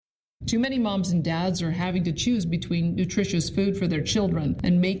Too many moms and dads are having to choose between nutritious food for their children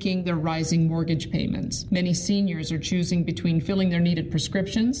and making their rising mortgage payments. Many seniors are choosing between filling their needed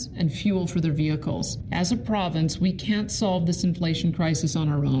prescriptions and fuel for their vehicles. As a province, we can't solve this inflation crisis on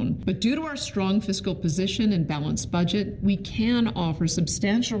our own. But due to our strong fiscal position and balanced budget, we can offer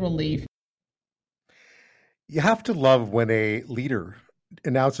substantial relief. You have to love when a leader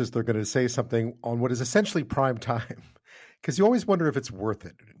announces they're going to say something on what is essentially prime time. Because you always wonder if it's worth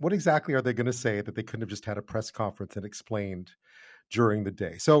it. What exactly are they going to say that they couldn't have just had a press conference and explained during the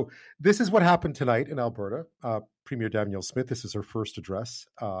day? So this is what happened tonight in Alberta. Premier Danielle Smith, this is her first address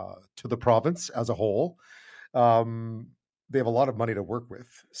to the province as a whole. They have a lot of money to work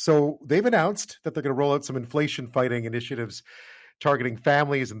with. So they've announced that they're going to roll out some inflation-fighting initiatives targeting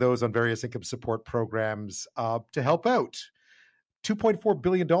families and those on various income support programs to help out. $2.4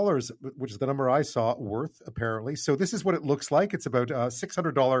 billion, which is the number I saw, worth, apparently. So this is what it looks like. It's about a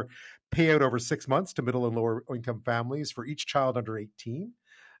 $600 payout over 6 months to middle and lower income families for each child under 18,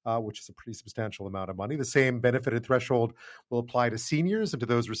 which is a pretty substantial amount of money. The same benefited threshold will apply to seniors and to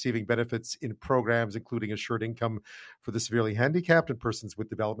those receiving benefits in programs, including assured income for the severely handicapped and persons with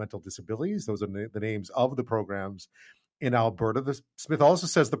developmental disabilities. Those are the names of the programs in Alberta. Smith also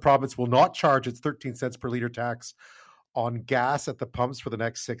says the province will not charge its 13 cents per litre tax on gas at the pumps for the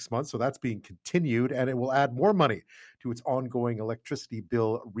next 6 months. So that's being continued, and it will add more money to its ongoing electricity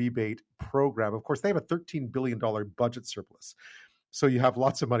bill rebate program. Of course, they have a $13 billion budget surplus. So you have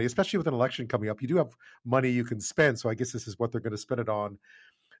lots of money, especially with an election coming up. You do have money you can spend. So I guess this is what they're going to spend it on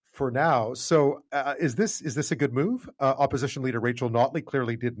for now. So is this a good move? Opposition leader Rachel Notley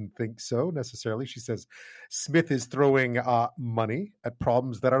clearly didn't think so necessarily. She says Smith is throwing money at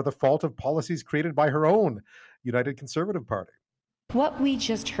problems that are the fault of policies created by her own United Conservative Party. What we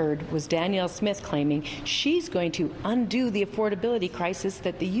just heard was Danielle Smith claiming she's going to undo the affordability crisis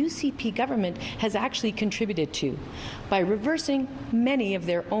that the UCP government has actually contributed to by reversing many of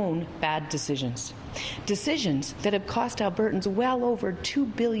their own bad decisions. Decisions that have cost Albertans well over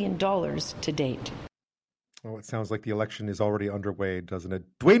 $2 billion to date. Oh, it sounds like the election is already underway, doesn't it?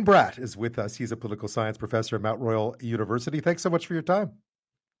 Duane Bratt is with us. He's a political science professor at Mount Royal University. Thanks so much for your time.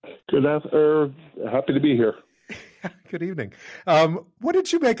 Good afternoon. Happy to be here. Good evening. What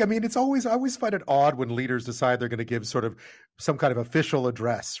did you make? I mean, I always find it odd when leaders decide they're going to give sort of some kind of official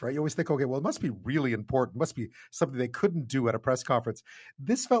address, right? You always think, okay, well, it must be really important. It must be something they couldn't do at a press conference.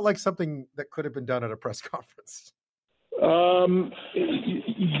 This felt like something that could have been done at a press conference.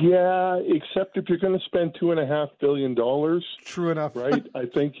 Yeah, except if you're going to spend $2.5 billion. True enough. Right? I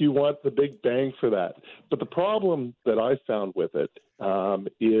think you want the big bang for that. But the problem that I found with it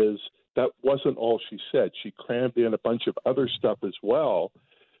is that wasn't all she said. She crammed in a bunch of other stuff as well.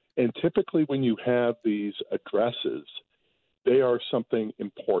 And typically when you have these addresses, they are something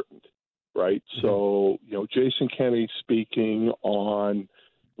important, right? Mm-hmm. So, Jason Kenney speaking on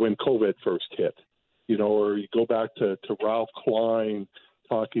when COVID first hit, or you go back to Ralph Klein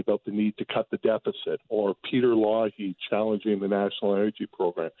talking about the need to cut the deficit, or Peter Lougheed challenging the National Energy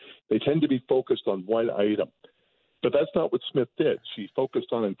Program. They tend to be focused on one item. But that's not what Smith did. She focused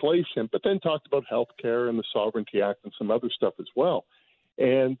on inflation, but then talked about health care and the Sovereignty Act and some other stuff as well.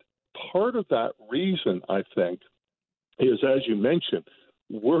 And part of that reason, I think, is, as you mentioned,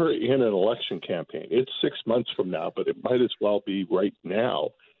 we're in an election campaign. It's 6 months from now, but it might as well be right now.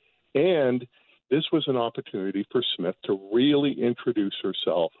 And this was an opportunity for Smith to really introduce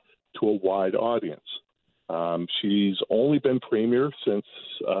herself to a wide audience. She's only been premier since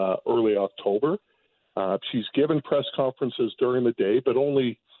early October. She's given press conferences during the day, but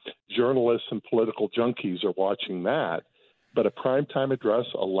only journalists and political junkies are watching that. But a primetime address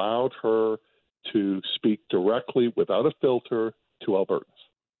allowed her to speak directly without a filter to Albertans.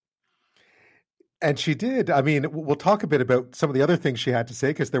 And she did. I mean, we'll talk a bit about some of the other things she had to say,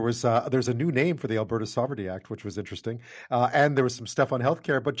 because there's a new name for the Alberta Sovereignty Act, which was interesting. And there was some stuff on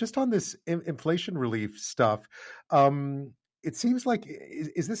healthcare. But just on this inflation relief stuff, it seems like,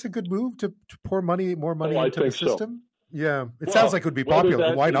 is this a good move to pour more money into the system? So. Yeah, it sounds like it would be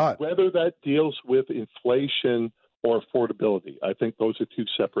popular. Why not? Whether that deals with inflation or affordability, I think those are two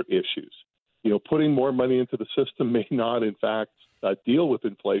separate issues. Putting more money into the system may not, in fact, deal with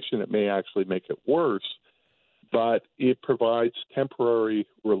inflation. It may actually make it worse, but it provides temporary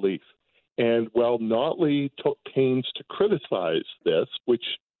relief. And while Notley took pains to criticize this, which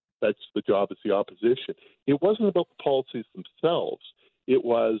that's the job as the opposition, it wasn't about the policies themselves. It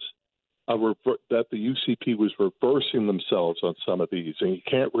was that the UCP was reversing themselves on some of these, and you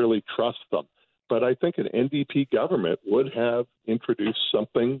can't really trust them. But I think an NDP government would have introduced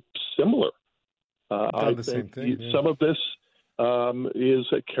something similar. I think same thing, yeah. Some of this is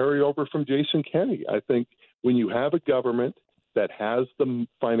a carryover from Jason Kenney. I think when you have a government that has the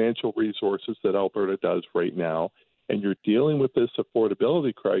financial resources that Alberta does right now, and you're dealing with this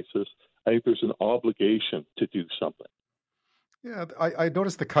affordability crisis, I think there's an obligation to do something. Yeah, I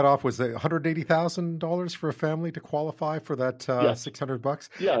noticed the cutoff was $180,000 for a family to qualify for that $600.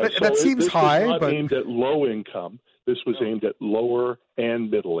 Yeah, that seems high. This was not but aimed at low income. This was aimed at lower and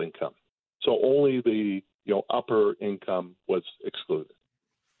middle income. So only the upper income was excluded.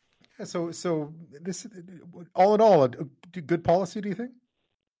 Yeah, so this, all in all, a good policy, do you think?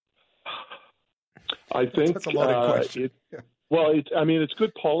 I think that's a lot of questions. It's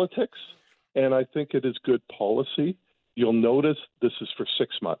good politics, and I think it is good policy. You'll notice this is for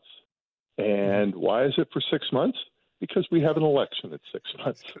 6 months. And why is it for 6 months? Because we have an election at 6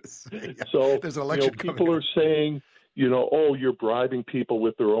 months. So there's an election people are saying, you're bribing people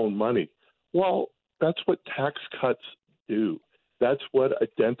with their own money. Well, that's what tax cuts do. That's what a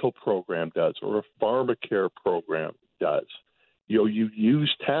dental program does or a pharmacare program does. You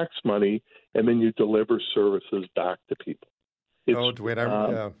use tax money and then you deliver services back to people. Duane,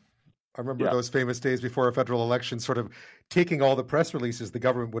 I remember those famous days before a federal election, sort of taking all the press releases the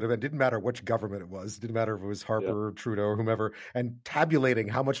government would have, it didn't matter which government it was, it didn't matter if it was Harper or Trudeau or whomever, and tabulating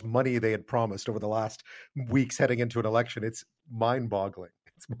how much money they had promised over the last weeks heading into an election. It's mind-boggling.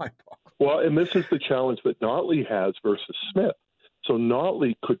 Well, and this is the challenge that Notley has versus Smith. So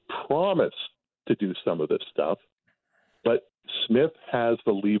Notley could promise to do some of this stuff, but Smith has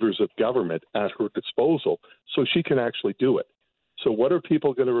the levers of government at her disposal, so she can actually do it. So what are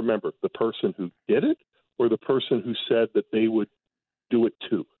people going to remember? The person who did it or the person who said that they would do it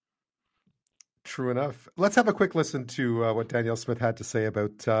too? True enough. Let's have a quick listen to what Danielle Smith had to say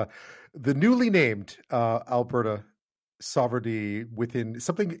about the newly named Alberta sovereignty within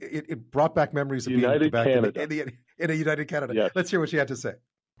something. It brought back memories of United being Canada. In a United Canada. Yes. Let's hear what she had to say.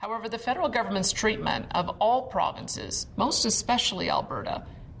 However, the federal government's treatment of all provinces, most especially Alberta,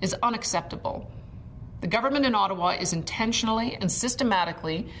 is unacceptable. The government in Ottawa is intentionally and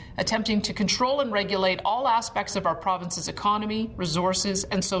systematically attempting to control and regulate all aspects of our province's economy, resources,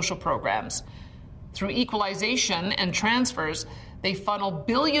 and social programs. Through equalization and transfers, they funnel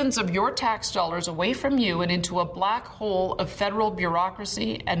billions of your tax dollars away from you and into a black hole of federal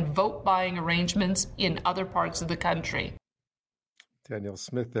bureaucracy and vote-buying arrangements in other parts of the country. Danielle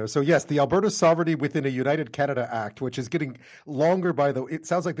Smith there. So yes, the Alberta Sovereignty within a United Canada Act, which is getting longer it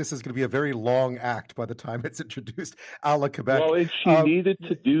sounds like this is going to be a very long act by the time it's introduced a la Quebec. Well, and she needed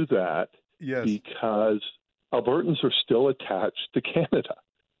to do that because Albertans are still attached to Canada,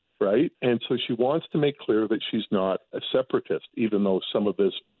 right? And so she wants to make clear that she's not a separatist, even though some of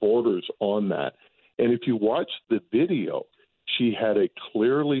this borders on that. And if you watch the video, she had a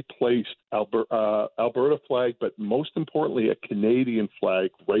clearly placed Alberta flag, but most importantly, a Canadian flag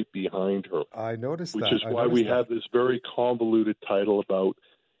right behind her. I noticed that. Which is why we have this very convoluted title about,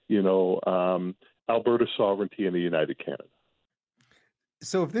 Alberta sovereignty in the United Canada.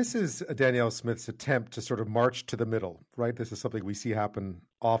 So if this is Danielle Smith's attempt to sort of march to the middle, right? This is something we see happen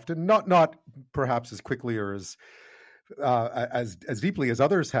often, not perhaps as quickly or as deeply as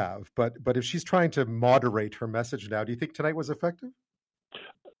others have, but if she's trying to moderate her message now, do you think tonight was effective?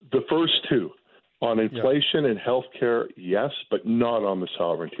 The first two, on inflation and healthcare, yes, but not on the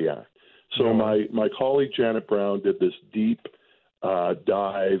Sovereignty Act. So my colleague Janet Brown did this deep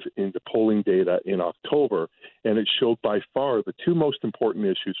dive into polling data in October, and it showed by far the two most important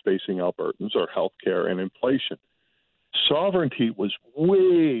issues facing Albertans are healthcare and inflation. Sovereignty was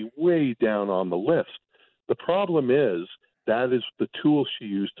way, way down on the list. The problem is that is the tool she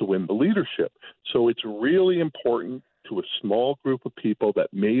used to win the leadership. So it's really important to a small group of people that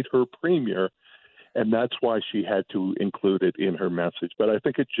made her premier, and that's why she had to include it in her message. But I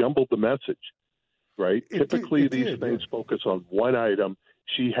think it jumbled the message, right? Typically, these things focus on one item.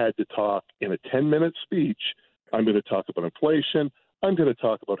 She had to talk in a 10-minute speech. I'm going to talk about inflation. I'm going to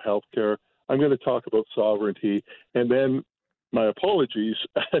talk about healthcare. I'm going to talk about sovereignty. And then my apologies.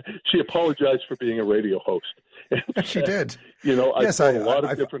 She apologized for being a radio host. She did. I put a lot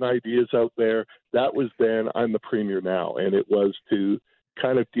of different ideas out there. That was then. I'm the premier now. And it was to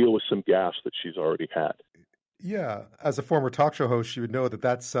kind of deal with some gaps that she's already had. Yeah. As a former talk show host, you would know that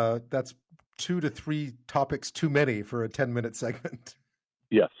that's 2 to 3 topics too many for a 10-minute segment.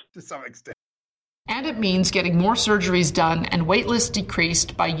 Yes. To some extent. And it means getting more surgeries done and wait lists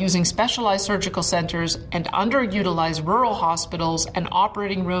decreased by using specialized surgical centers and underutilized rural hospitals and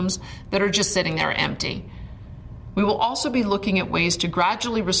operating rooms that are just sitting there empty. We will also be looking at ways to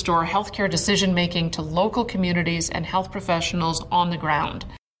gradually restore healthcare decision-making to local communities and health professionals on the ground.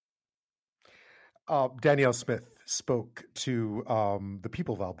 Danielle Smith spoke to the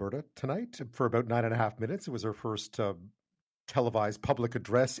people of Alberta tonight for about 9.5 minutes. It was her first televised public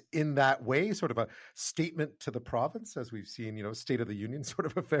address in that way, sort of a statement to the province, as we've seen, State of the Union sort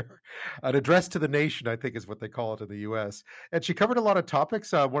of affair. An address to the nation, I think, is what they call it in the U.S. And she covered a lot of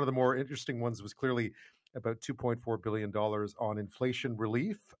topics. One of the more interesting ones was clearly about $2.4 billion on inflation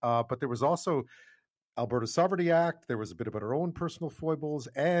relief. But there was also Alberta Sovereignty Act. There was a bit about her own personal foibles,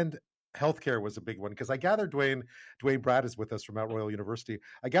 and healthcare was a big one, because I gather Duane Bratt is with us from Mount Royal University.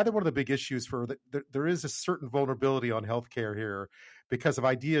 I gather one of the big issues for there is a certain vulnerability on healthcare here because of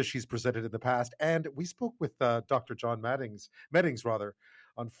ideas she's presented in the past. And we spoke with Dr. John Meddings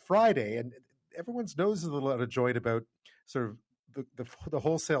on Friday, and everyone's nose is a little out of joint about sort of the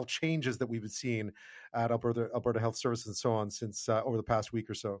wholesale changes that we've been seeing at Alberta Health Services and so on since over the past week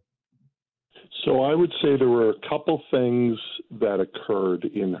or so. So I would say there were a couple things that occurred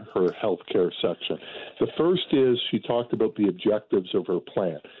in her healthcare section. The first is she talked about the objectives of her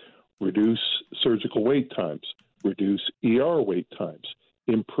plan: reduce surgical wait times, reduce ER wait times,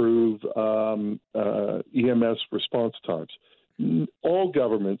 improve EMS response times. All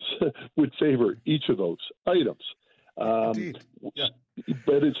governments would favor each of those items. Indeed. Yeah.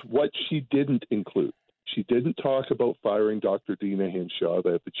 But it's what she didn't include. She didn't talk about firing Dr. Dina Hinshaw,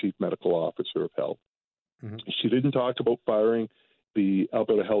 the Chief Medical Officer of Health. Mm-hmm. She didn't talk about firing the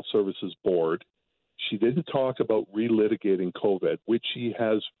Alberta Health Services Board. She didn't talk about relitigating COVID, which she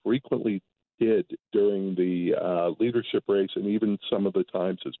has frequently did during the leadership race and even some of the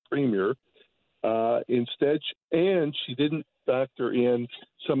times as Premier. Instead, and she didn't factor in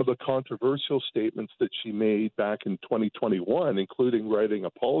some of the controversial statements that she made back in 2021, including writing a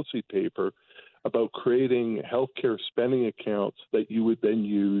policy paper about creating healthcare spending accounts that you would then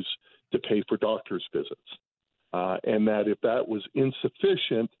use to pay for doctor's visits. And that if that was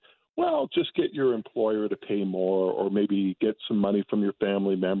insufficient, well, just get your employer to pay more, or maybe get some money from your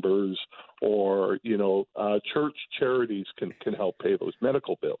family members, or, church charities can help pay those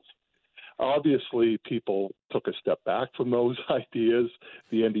medical bills. Obviously, people took a step back from those ideas.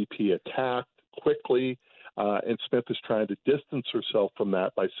 The NDP attacked quickly. And Smith is trying to distance herself from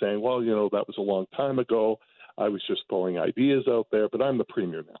that by saying, well, that was a long time ago. I was just throwing ideas out there, but I'm the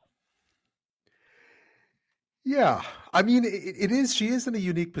Premier now. Yeah. I mean, she is in a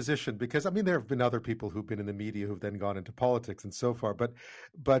unique position because, there have been other people who've been in the media who've then gone into politics and so far, but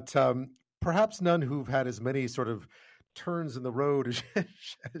perhaps none who've had as many sort of turns in the road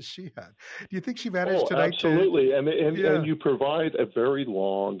as she had. Do you think she managed tonight? Absolutely. And you provide a very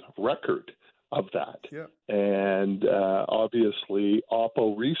long record of that. Yeah. And obviously,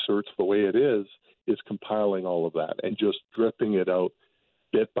 Oppo Research, the way it is compiling all of that and just dripping it out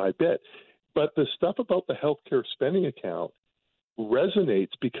bit by bit. But the stuff about the healthcare spending account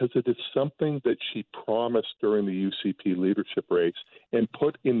resonates because it is something that she promised during the UCP leadership race and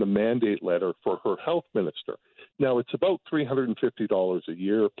put in the mandate letter for her health minister. Now, it's about $350 a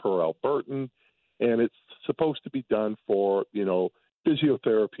year per Albertan, and it's supposed to be done for,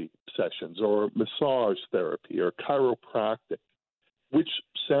 physiotherapy sessions or massage therapy or chiropractic, which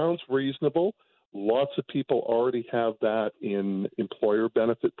sounds reasonable. Lots of people already have that in employer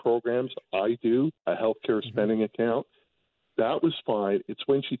benefit programs. I do, a healthcare spending account. That was fine. It's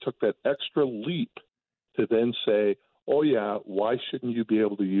when she took that extra leap to then say, oh, yeah, why shouldn't you be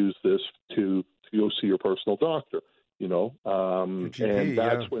able to use this to go see your personal doctor? And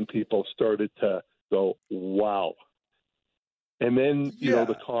that's when people started to go, wow. And then,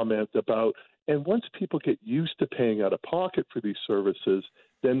 the comment about, and once people get used to paying out of pocket for these services,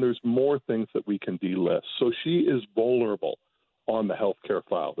 then there's more things that we can delist. So she is vulnerable on the healthcare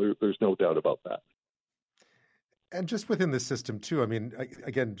file. There's no doubt about that. And just within the system, too,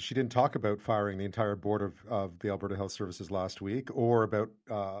 again, she didn't talk about firing the entire board of the Alberta Health Services last week, or about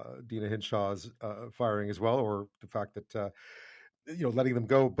Dina Hinshaw's firing as well, or the fact that, letting them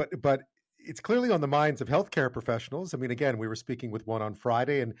go. But it's clearly on the minds of healthcare professionals. Again, we were speaking with one on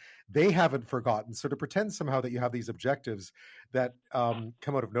Friday, and they haven't forgotten. So to pretend somehow that you have these objectives that come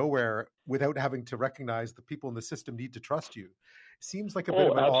out of nowhere without having to recognize the people in the system need to trust you seems like a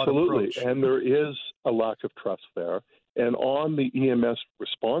bit of an odd approach. And there is a lack of trust there. And on the EMS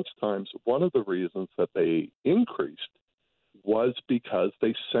response times, one of the reasons that they increased was because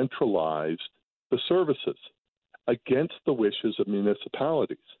they centralized the services against the wishes of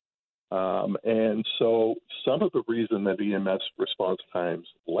municipalities. And so some of the reason that EMS response times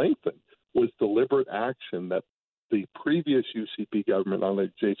lengthened was deliberate action that the previous UCP government under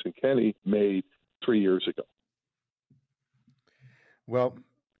Jason Kenney made 3 years ago. Well,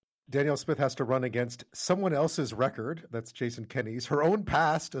 Danielle Smith has to run against someone else's record. That's Jason Kenney's, her own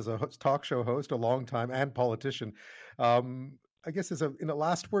past as a talk show host, a long time, and politician. I guess in a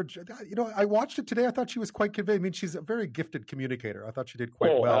last word, I watched it today. I thought she was quite convincing. I mean, she's a very gifted communicator. I thought she did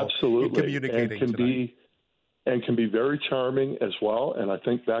quite well absolutely. in communicating and can be very charming as well. And I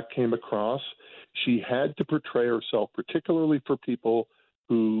think that came across. She had to portray herself, particularly for people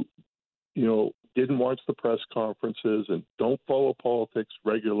who, didn't watch the press conferences and don't follow politics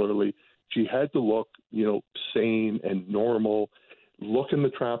regularly. She had to look, sane and normal, look in the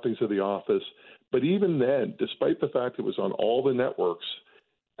trappings of the office. But even then, despite the fact it was on all the networks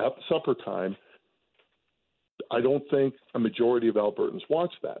at supper time, I don't think a majority of Albertans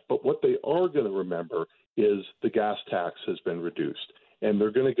watch that. But what they are going to remember is the gas tax has been reduced, and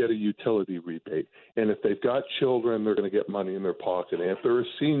they're going to get a utility rebate. And if they've got children, they're going to get money in their pocket. And if they're a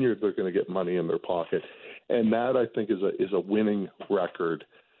senior, they're going to get money in their pocket. And that, I think, is a winning record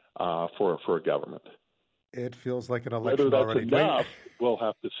for a government. It feels like an election Whether that's already. enough, we'll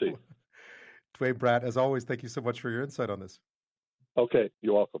have to see. Duane Bratt, as always, thank you so much for your insight on this. Okay,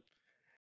 you're welcome.